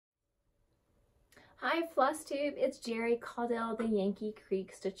Hi Flosstube, it's Jerry Caudell, the Yankee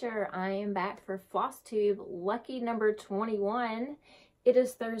Creek Stitcher. I am back for Flosstube lucky number 21. It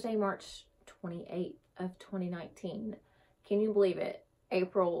is Thursday, March 28th of 2019. Can you believe it?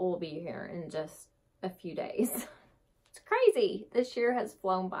 April will be here in just a few days. It's crazy. This year has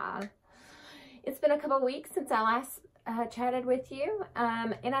flown by. It's been a couple weeks since I last chatted with you,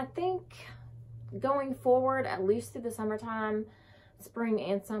 and I think going forward, at least through the summertime, spring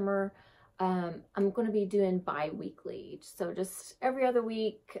and summer, I'm going to be doing bi-weekly, so just every other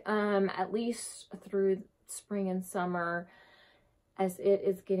week, at least through spring and summer. As it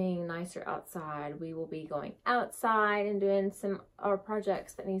is getting nicer outside, we will be going outside and doing some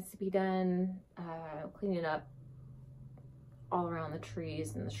projects that needs to be done, cleaning up all around the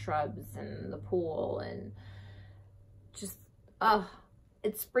trees and the shrubs and the pool, and just,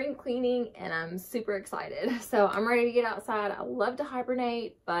 it's spring cleaning and I'm super excited. So I'm ready to get outside. I love to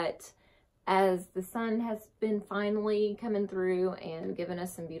hibernate, but as the sun has been finally coming through and giving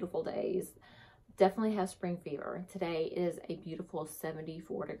us some beautiful days, definitely have spring fever. Today is a beautiful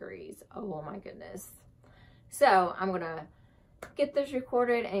 74 degrees. Oh my goodness. So I'm gonna get this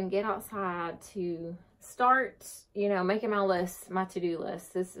recorded and get outside to start, you know, making my list, my to-do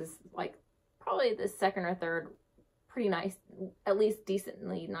list. This is like probably the second or third pretty nice, at least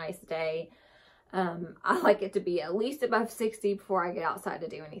decently nice day. I like it to be at least above 60 before I get outside to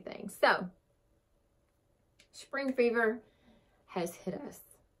do anything. So, spring fever has hit us.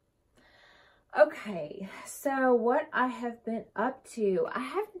 Okay, so what I have been up to, I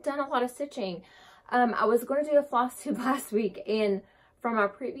haven't done a lot of stitching. I was going to do a Flosstube last week, and from my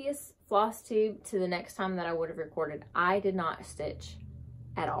previous Flosstube to the next time that I would have recorded, I did not stitch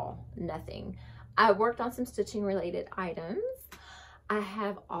at all, nothing. I worked on some stitching related items. I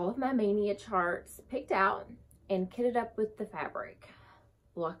have all of my Mania charts picked out and kitted up with the fabric.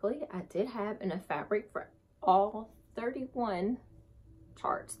 Luckily, I did have enough fabric for all 31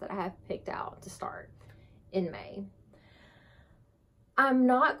 charts that I have picked out to start in May. I'm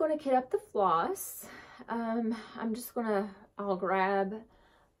not going to kit up the floss. I'm just I'll grab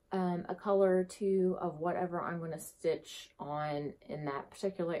a color or two of whatever I'm going to stitch on in that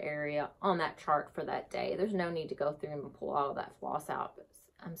particular area on that chart for that day. There's no need to go through and pull all of that floss out.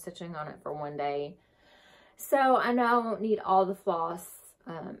 I'm stitching on it for one day, so I know I won't need all the floss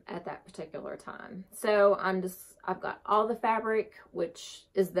at that particular time. So I've got all the fabric, which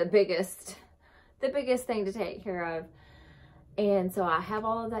is the biggest thing to take care of, and so I have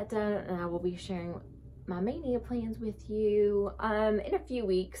all of that done, and I will be sharing my Mania plans with you in a few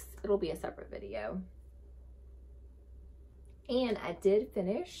weeks. It'll be a separate video. And I did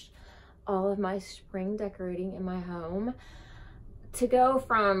finish all of my spring decorating in my home. To go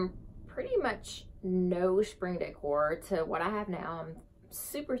from pretty much no spring decor to what I have now, I'm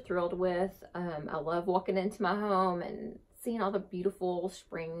super thrilled with. I love walking into my home and seeing all the beautiful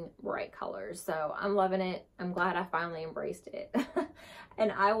spring bright colors. So I'm loving it. I'm glad I finally embraced it.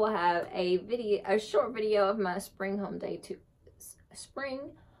 And I will have a short video of my spring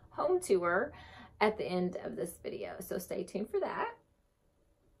home tour at the end of this video. So stay tuned for that.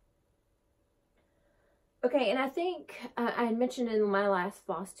 Okay, and I think I mentioned in my last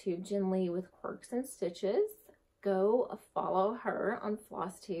Flosstube, Jen Lee with Quirks and Stitches. Go follow her on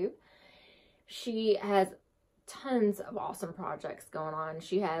Flosstube. She has tons of awesome projects going on.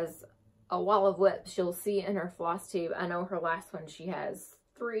 She has a wall of whips you'll see in her Flosstube. I know her last one, she has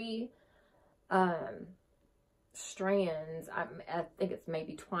 3 strands. I think it's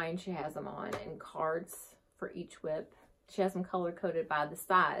maybe twine she has them on, and cards for each whip. She has them color coded by the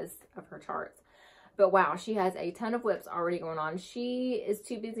size of her charts. But wow, she has a ton of whips already going on. She is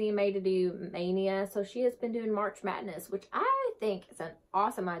too busy in May to do Mania, so she has been doing March Madness, which I think is an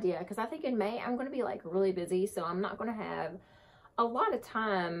awesome idea, because I think in May I'm going to be like really busy, so I'm not going to have a lot of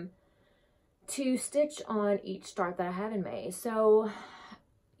time to stitch on each start that I have in May. So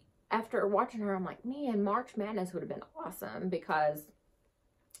after watching her, I'm like, man, March Madness would have been awesome, because,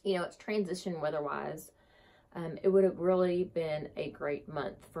 you know, it's transition weather-wise. It would have really been a great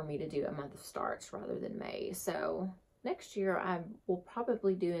month for me to do a month of starts rather than May. So next year I will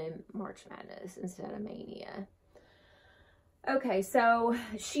probably do March Madness instead of Mania. Okay, so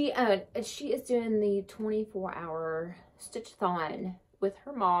she is doing the 24-hour stitch-a-thon with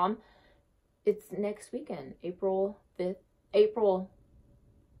her mom. It's next weekend, April 5th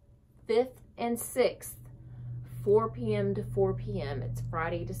and 6th, 4 p.m. to 4 p.m. It's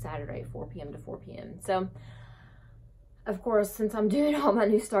Friday to Saturday, 4 p.m. to 4 p.m. So, of course, since I'm doing all my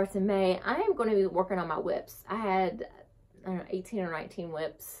new starts in May, I am going to be working on my whips. I had, I don't know, 18 or 19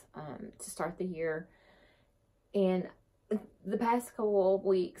 whips to start the year. And the past couple of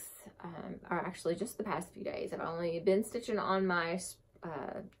weeks, or actually just the past few days, I've only been stitching on my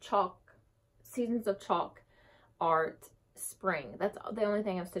chalk, Seasons of Chalk Art Spring. That's the only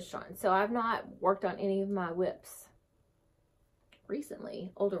thing I've stitched on. So I've not worked on any of my whips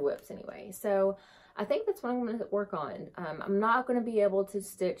recently, older whips anyway. So I think that's what I'm going to work on. I'm not going to be able to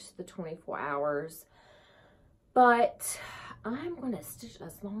stitch the 24 hours, but I'm going to stitch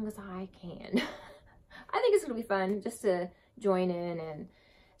as long as I can. I think it's going to be fun just to join in and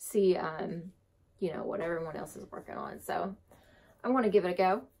see, you know, what everyone else is working on. So I'm going to give it a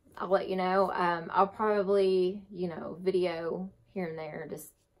go. I'll let you know. I'll probably, you know, video here and there,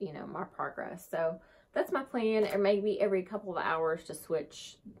 just, you know, my progress. So that's my plan, or maybe every couple of hours to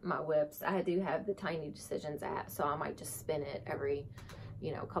switch my whips. I do have the Tiny Decisions app, so I might just spin it every,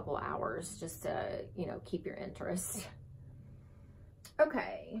 you know, couple of hours just to, you know, keep your interest.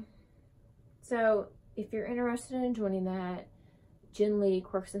 Okay, so if you're interested in joining that, Jen Lee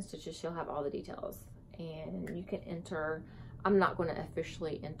Quirks and Stitches, she'll have all the details, and you can enter. I'm not going to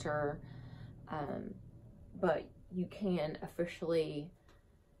officially enter, but you can officially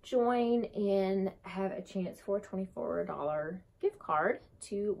join and have a chance for a $24 gift card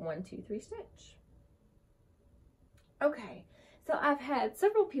to 123 Stitch. Okay, so I've had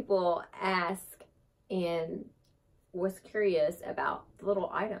several people ask and was curious about the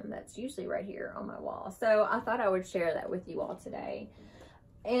little item that's usually right here on my wall. So I thought I would share that with you all today.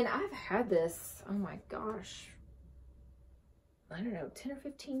 And I've had this, oh my gosh, I don't know, 10 or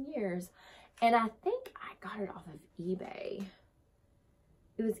 15 years. And I think I got it off of eBay.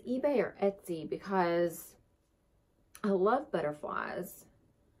 It was eBay or Etsy because I love butterflies.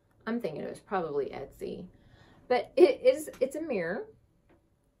 I'm thinking it was probably Etsy. But it's a mirror.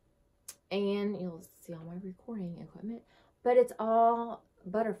 And you'll see all my recording equipment. But it's all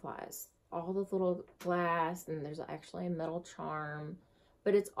butterflies. All the little glass, and there's actually a metal charm.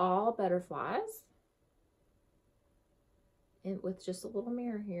 But it's all butterflies. And with just a little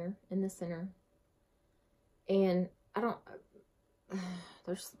mirror here in the center. And I don't...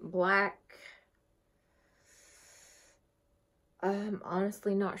 there's black. I'm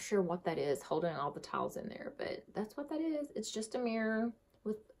honestly not sure what that is holding all the tiles in there, but that's what that is. It's just a mirror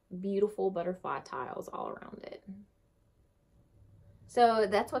with beautiful butterfly tiles all around it. So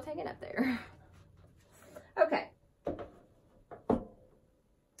that's what's hanging up there. Okay.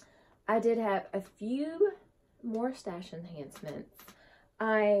 I did have a few more stash enhancements.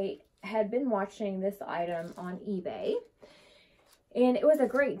 I had been watching this item on eBay, and it was a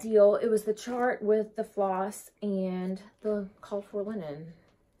great deal. It was the chart with the floss and the call for linen.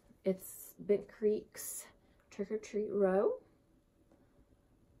 It's Bent Creek's Trick or Treat Row.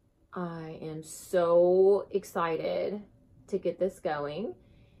 I am so excited to get this going.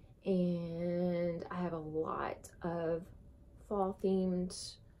 And I have a lot of fall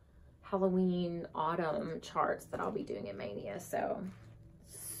themed Halloween autumn charts that I'll be doing in Mania. So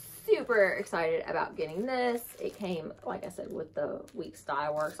super excited about getting this. It came, like I said, with the Week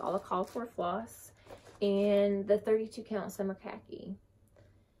Style Works, all the call for floss, and the 32 count summer khaki.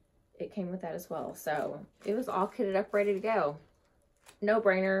 It came with that as well. So it was all kitted up, ready to go. No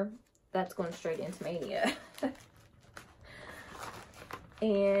brainer. That's going straight into Mania.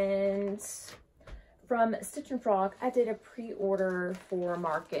 And from Stitch and Frog, I did a pre-order for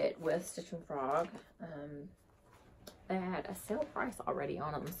Market with Stitch and Frog. They had a sale price already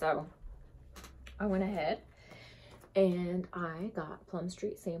on them, so I went ahead and I got Plum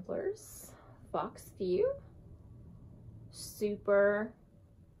Street Samplers, Fox View. Super,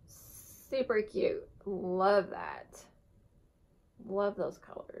 super cute. Love that. Love those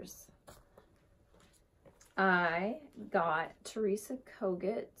colors. I got Teresa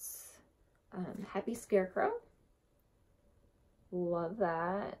Kogut's Happy Scarecrow. Love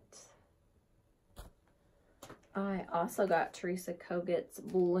that. I also got Teresa Kogut's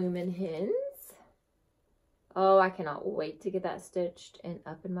Bloomin' Hens. Oh, I cannot wait to get that stitched and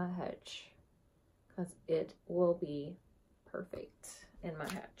up in my hutch, because it will be perfect in my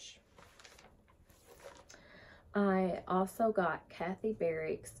hutch. I also got Kathy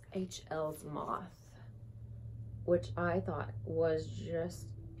Barrick's HL's Moth, which I thought was just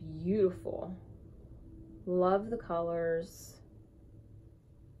beautiful. Love the colors.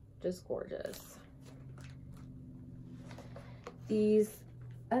 Just gorgeous. These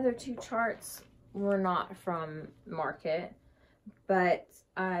other two charts were not from Market, but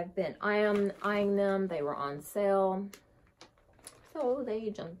I've been eyeing them. They were on sale, so they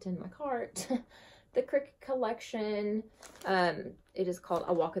jumped in my cart. The Cricket Collection, it is called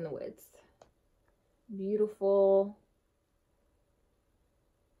A Walk in the Woods. Beautiful,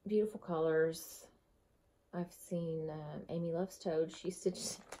 beautiful colors. I've seen Amy Loves Toad. She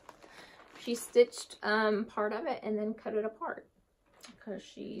stitched part of it and then cut it apart because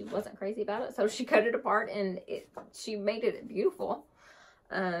she wasn't crazy about it. So she cut it apart and she made it beautiful.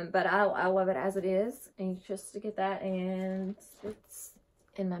 But I love it as it is. And just to get that, and it's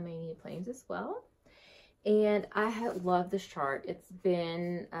in my Mania Planes as well. And I have loved this chart. It's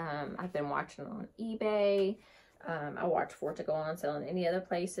been, I've been watching it on eBay. I watched for it to go on sale in any other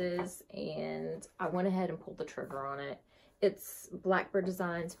places, and I went ahead and pulled the trigger on it. It's Blackbird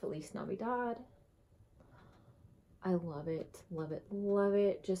Designs Feliz Navidad. I love it, love it, love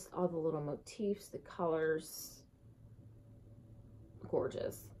it. Just all the little motifs, the colors.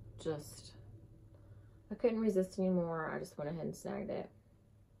 Gorgeous. Just, I couldn't resist anymore. I just went ahead and snagged it.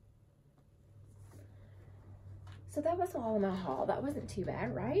 So that was all in my haul. That wasn't too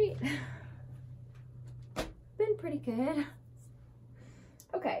bad, right? Been pretty good.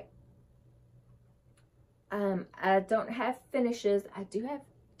 Okay. I don't have finishes. I do have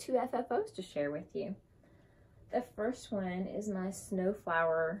 2 FFOs to share with you. The first one is my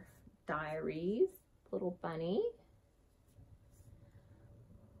Snowflower Diaries little bunny.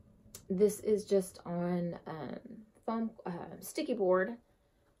 This is just on foam sticky board.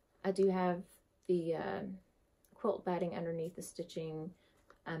 I do have the quilt batting underneath the stitching.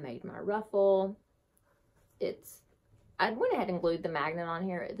 I made my ruffle. I went ahead and glued the magnet on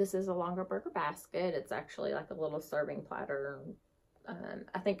here. This is a longer burger basket. It's actually like a little serving platter.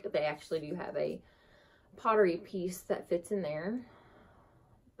 I think they actually do have a pottery piece that fits in there.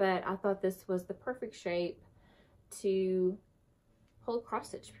 But I thought this was the perfect shape to hold cross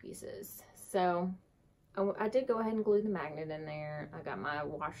stitch pieces. So I did go ahead and glue the magnet in there. I got my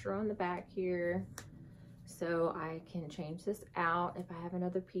washer on the back here, so I can change this out if I have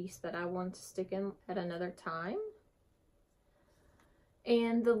another piece that I want to stick in at another time.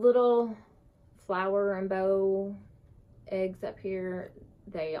 And the little flower and bow eggs up here,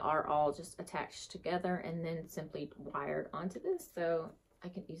 they are all just attached together and then simply wired onto this, so I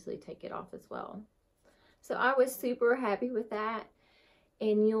can easily take it off as well. So I was super happy with that,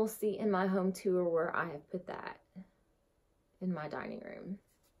 and you'll see in my home tour where I have put that in my dining room.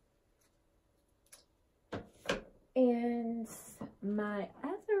 And my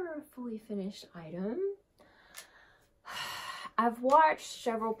other fully finished item, I've watched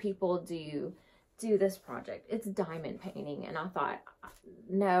several people do this project. It's diamond painting, and I thought,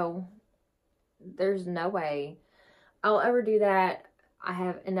 no, there's no way I'll ever do that. I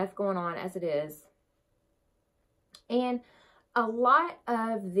have enough going on as it is. And a lot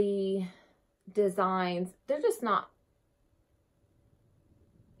of the designs, they're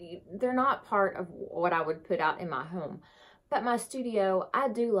not part of what I would put out in my home. But my studio, I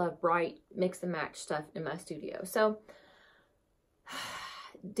do love bright mix and match stuff in my studio. So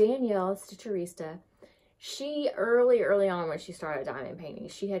Danielle Stitcherista, she early on when she started diamond painting,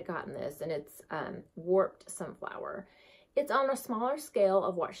 she had gotten this, and it's warped sunflower. It's on a smaller scale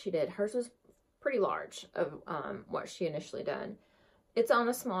of what she did. Hers was pretty large of what she initially done. It's on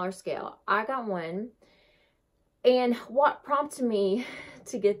a smaller scale. I got one, and what prompted me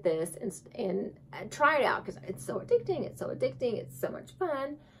to get this and try it out, because it's so addicting, it's so much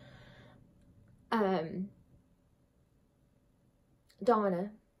fun. Donna,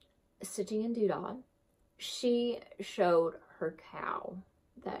 Stitching and Doodah, she showed her cow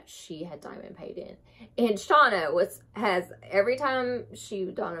that she had diamond painted in. And Shauna has every time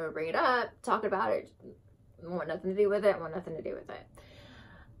Donna would bring it up, talk about it, want nothing to do with it,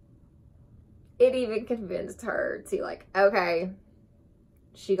 It even convinced her to, like, okay,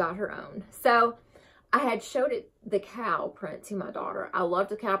 she got her own. So I had showed the cow print to my daughter. I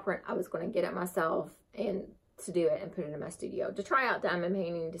loved the cow print. I was going to get it myself and to do it and put it in my studio to try out diamond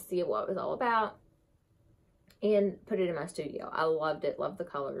painting, to see what it was all about, and put it in my studio. I loved it, loved the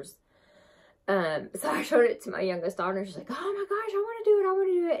colors. So I showed it to my youngest daughter, and she's like, oh my gosh, I want to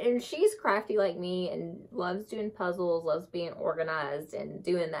do it. And she's crafty like me and loves doing puzzles, loves being organized and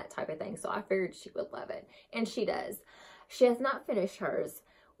doing that type of thing. So I figured she would love it. And she does. She has not finished hers.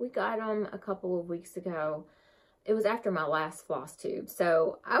 We got them a couple of weeks ago. It was after my last Flosstube.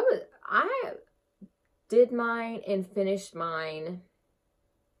 So I did mine and finished mine.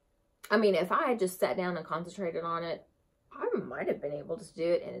 I mean, if I had just sat down and concentrated on it, I might have been able to do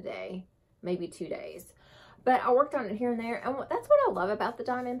it in a day, maybe 2 days. But I worked on it here and there. And that's what I love about the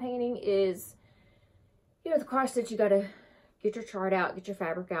diamond painting is, you know, the cross stitch, you got to get your chart out, get your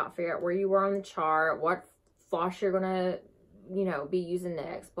fabric out, figure out where you were on the chart, what floss you're going to, you know, be using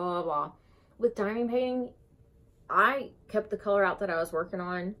next, blah, blah, blah. With diamond painting, I kept the color out that I was working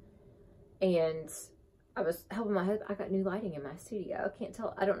on, and I was helping my husband. I got new lighting in my studio. I can't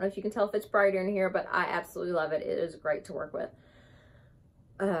tell. I don't know if you can tell if it's brighter in here, but I absolutely love it. It is great to work with.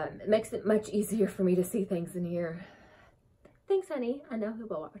 It makes it much easier for me to see things in here. Thanks, honey. I know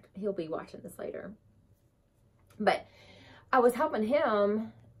he'll be watching this later. But I was helping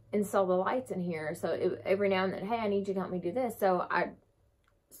him install the lights in here. So every now and then, hey, I need you to help me do this. So I,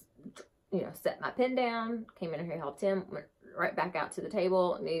 you know, set my pen down, came in here, helped him, went right back out to the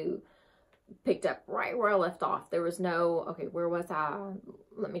table, picked up right where I left off. There was no, okay, where was I?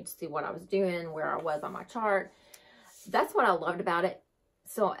 Let me just see what I was doing, where I was on my chart. That's what I loved about it.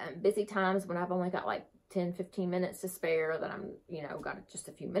 So busy times when I've only got like 10, 15 minutes to spare, that I'm, you know, got just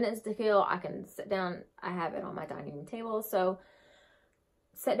a few minutes to kill, I can sit down. I have it on my dining room table. So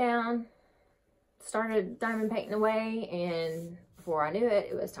sat down, started diamond painting away, and before I knew it,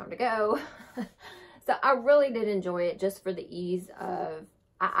 it was time to go. So I really did enjoy it, just for the ease of,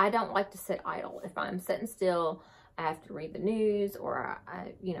 I don't like to sit idle. If I'm sitting still, I have to read the news, or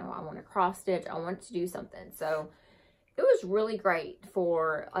you know, I want to cross stitch. I want to do something. So it was really great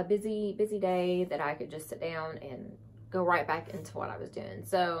for a busy day that I could just sit down and go right back into what I was doing.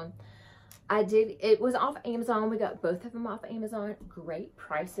 So I did. It was off Amazon. We got both of them off Amazon. Great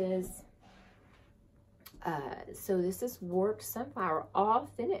prices. So this is Warped Sunflower, all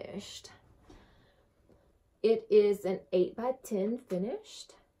finished. It is an 8x10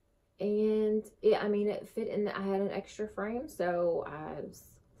 finished, and I mean, it fit in. I had an extra frame, so I was,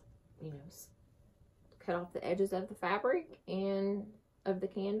 you know, cut off the edges of the fabric and of the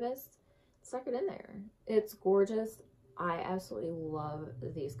canvas, stuck it in there. It's gorgeous. I absolutely love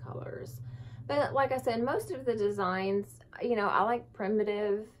these colors. But like I said, most of the designs, you know, I like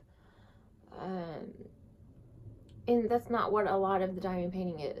primitive, and that's not what a lot of the diamond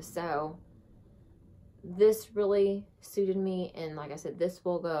painting is. So this really suited me, and like I said, this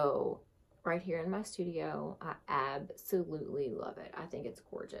will go right here in my studio. I absolutely love it. I think it's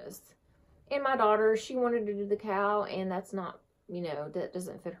gorgeous. And my daughter, she wanted to do the cow, and that's not, you know, that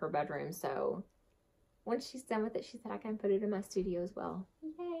doesn't fit her bedroom. So once she's done with it, she said I can put it in my studio as well.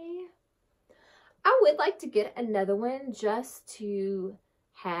 Yay. I would like to get another one just to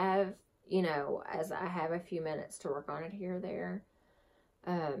have, you know, as I have a few minutes to work on it here or there.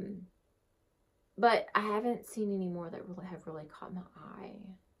 But I haven't seen any more that really have really caught my eye.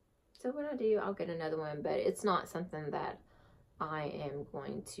 So when I do, I'll get another one, but it's not something that I am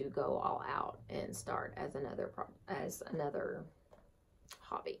going to go all out and start as another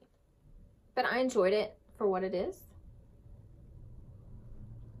hobby. But I enjoyed it for what it is.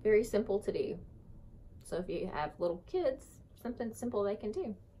 Very simple to do. So if you have little kids, something simple they can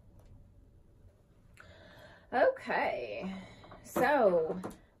do. Okay, so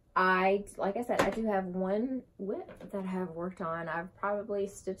like I said, I do have one whip that I have worked on. I've probably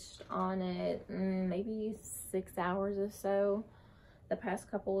stitched on it maybe 6 hours or so the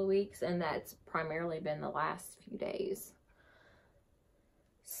past couple of weeks, and that's primarily been the last few days.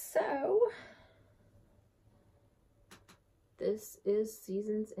 So this is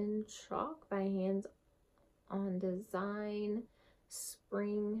Seasons in Chalk by Hands on Design,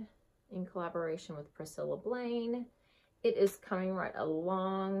 spring, in collaboration with Priscilla Blaine. It is coming right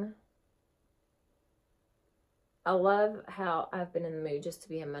along. I love how I've been in the mood just to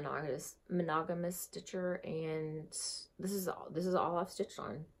be a monogamous stitcher, and this is all I've stitched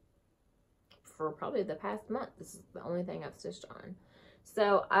on for probably the past month. This is the only thing I've stitched on.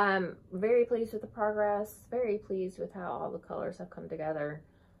 So I'm very pleased with the progress, very pleased with how all the colors have come together.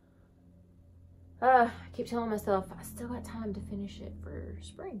 I keep telling myself I still got time to finish it for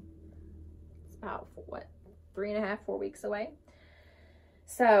spring. It's about, what, 3.5, 4 weeks away.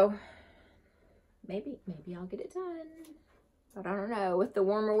 So maybe I'll get it done. But I don't know, with the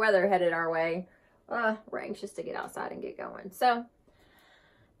warmer weather headed our way, we're anxious to get outside and get going. So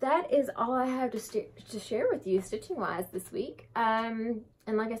that is all I have to share with you stitching wise this week. And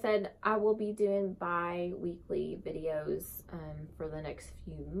like I said, I will be doing bi-weekly videos for the next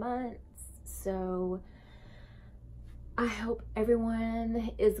few months. So I hope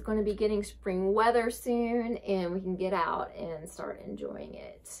everyone is going to be getting spring weather soon, and we can get out and start enjoying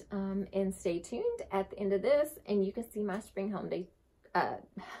it. And stay tuned at the end of this, and you can see my spring home day. I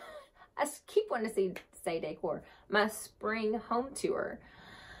keep wanting to say decor. My spring home tour.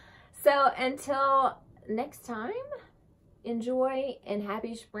 So until next time, enjoy and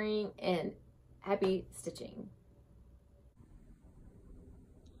happy spring and happy stitching.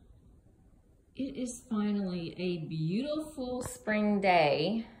 It is finally a beautiful spring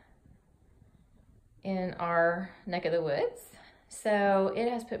day in our neck of the woods. So it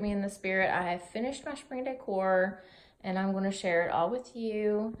has put me in the spirit. I have finished my spring decor, and I'm going to share it all with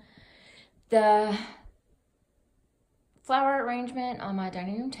you. The flower arrangement on my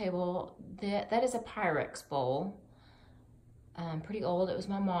dining room table, that is a Pyrex bowl. Pretty old. It was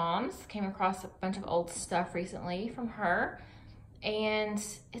my mom's. Came across a bunch of old stuff recently from her. And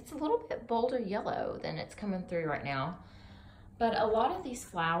it's a little bit bolder yellow than it's coming through right now. But a lot of these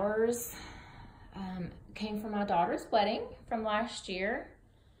flowers came from my daughter's wedding from last year.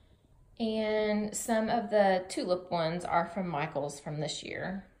 And some of the tulip ones are from Michael's from this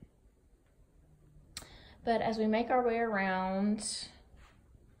year. But as we make our way around,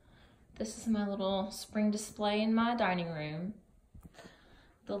 this is my little spring display in my dining room.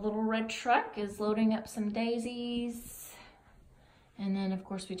 The little red truck is loading up some daisies. And then of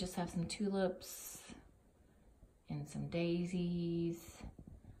course we just have some tulips and some daisies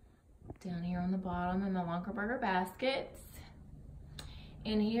down here on the bottom in my Lonkerberger baskets.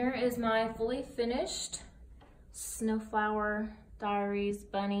 And here is my fully finished Snowflower Diaries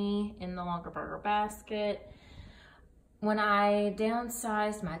bunny in the Lonkerberger basket. When I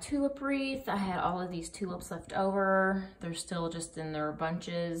downsized my tulip wreath, I had all of these tulips left over. They're still just in their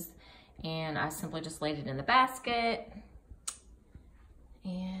bunches, and I simply just laid it in the basket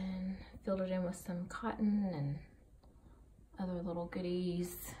and filled it in with some cotton and other little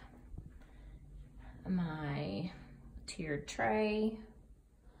goodies. My tiered tray.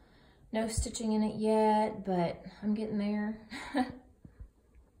 No stitching in it yet, but I'm getting there.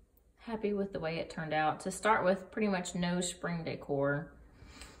 Happy with the way it turned out. To start with, pretty much no spring decor.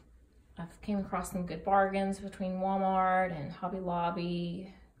 I've came across some good bargains between Walmart and Hobby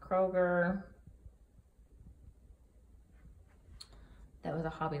Lobby, Kroger. That was a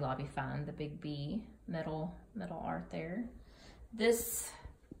Hobby Lobby find, the big B metal art there. This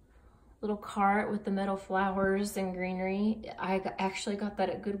little cart with the metal flowers and greenery, I actually got that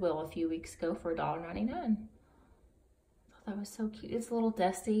at Goodwill a few weeks ago for $1.99. I thought that was so cute. It's a little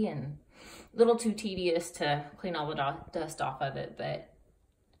dusty and a little too tedious to clean all the dust off of it, but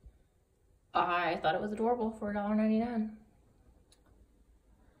I thought it was adorable for $1.99.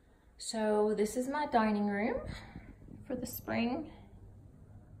 So this is my dining room for the spring.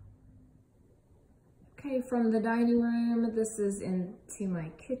 Okay, from the dining room, this is into my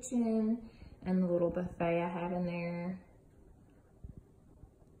kitchen and the little buffet I have in there.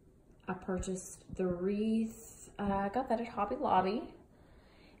 I purchased the wreath. I got that at Hobby Lobby,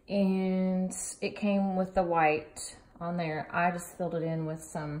 and it came with the white on there. I just filled it in with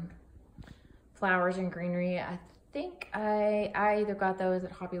some flowers and greenery. I think I either got those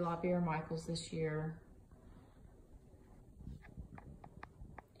at Hobby Lobby or Michael's this year.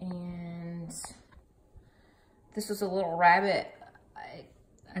 And this was a little rabbit.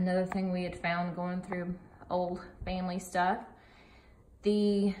 Another thing we had found going through old family stuff.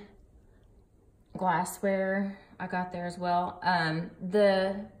 The glassware I got there as well.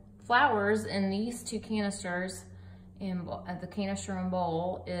 The flowers in these two canisters, in the canister and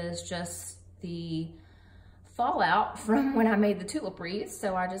bowl, is just the fallout from when I made the tulip wreath.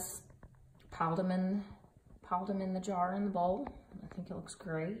 So I just piled them in the jar in the bowl. I think it looks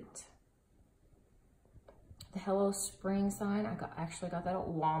great. The Hello Spring sign, I actually got that at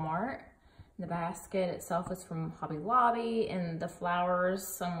Walmart. The basket itself is from Hobby Lobby, and the flowers,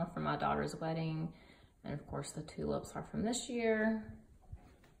 some were from my daughter's wedding, and of course the tulips are from this year.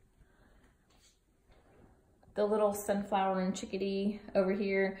 The little sunflower and chickadee over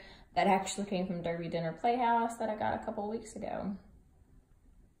here, that actually came from Derby Dinner Playhouse that I got a couple weeks ago.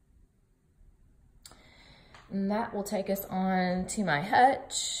 And that will take us on to my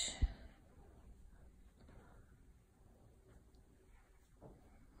hutch.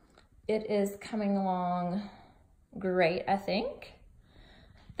 It is coming along great, I think.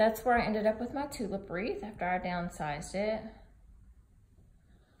 That's where I ended up with my tulip wreath after I downsized it.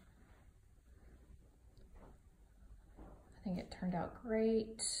 I think it turned out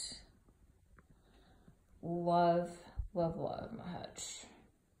great. Love, love, love my hutch.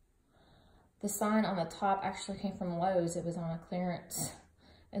 The sign on the top actually came from Lowe's. It was on a clearance,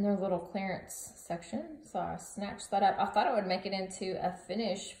 in their little clearance section. So I snatched that up. I thought it would make it into a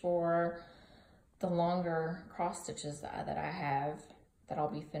finish for the longer cross stitches that I have, that I'll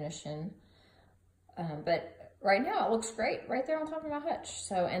be finishing. But right now it looks great right there on top of my hutch.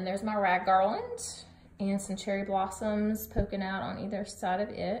 So, and there's my rag garland and some cherry blossoms poking out on either side of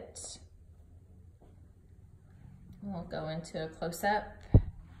it. We'll go into a close-up.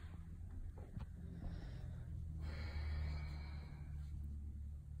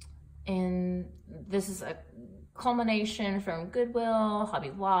 And this is a culmination from Goodwill,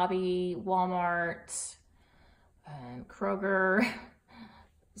 Hobby Lobby, Walmart, Kroger,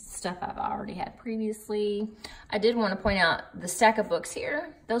 stuff I've already had previously. I did want to point out the stack of books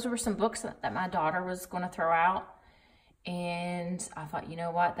here. Those were some books that my daughter was going to throw out. And I thought, you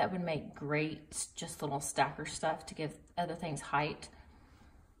know what, that would make great just little stacker stuff to give other things height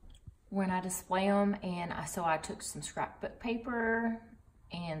when I display them. And so I took some scrapbook paper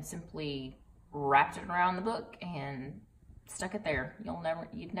and simply wrapped it around the book and stuck it there.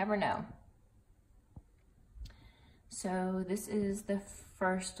 You'd never know. So this is the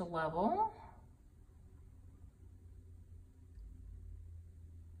first level.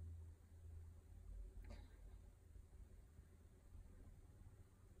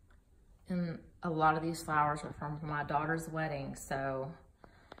 And a lot of these flowers are from my daughter's wedding, so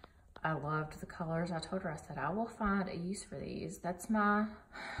I loved the colors. I told her, I said, I will find a use for these. That's my,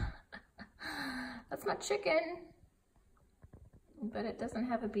 that's my chicken, but it doesn't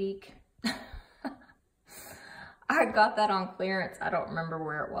have a beak. I got that on clearance. I don't remember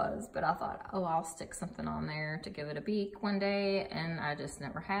where it was, but I thought, oh, I'll stick something on there to give it a beak one day, and I just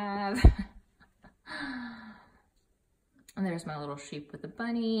never have. And there's my little sheep with a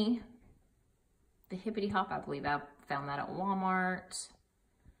bunny. The hippity hop, I believe I found that at Walmart.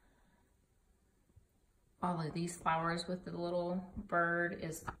 All of these flowers with the little bird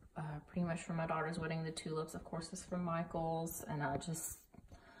is pretty much from my daughter's wedding. The tulips, of course, is from Michael's, and I just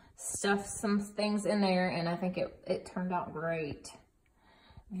stuffed some things in there, and I think it turned out great.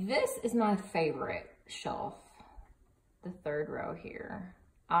 This is my favorite shelf, the third row here.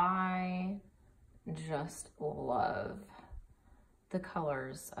 I just love the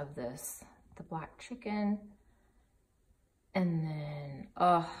colors of this. The black chicken, and then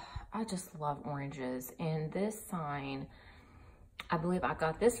I just love oranges. And this sign, I believe I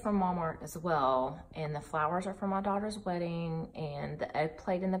got this from Walmart as well, and the flowers are from my daughter's wedding, and the egg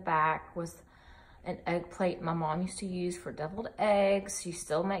plate in the back was an egg plate my mom used to use for deviled eggs. She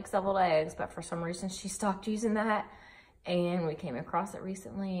still makes deviled eggs, but for some reason she stopped using that, and we came across it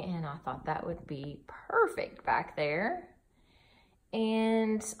recently, and I thought that would be perfect back there.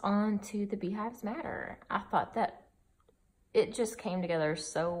 And on to the Beehives Matter. I thought that it just came together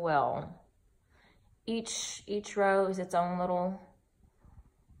so well. Each row is its own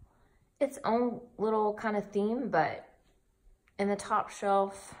little kind of theme, but in the top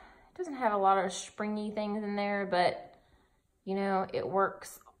shelf, it doesn't have a lot of springy things in there, but you know, it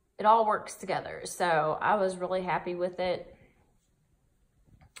works. It all works together. So I was really happy with it.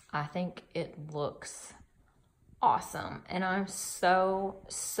 I think it looks awesome, and I'm so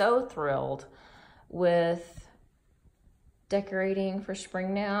thrilled with decorating for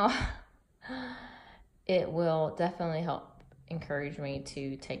spring now. It will definitely help encourage me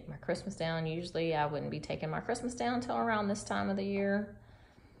to take my Christmas down. Usually I wouldn't be taking my Christmas down until around this time of the year,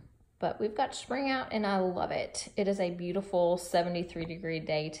 but we've got spring out and I love it. It is a beautiful 73-degree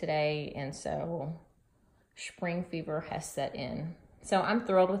day today, and so spring fever has set in. So I'm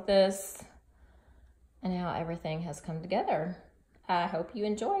thrilled with this and how everything has come together. I hope you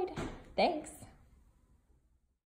enjoyed. Thanks.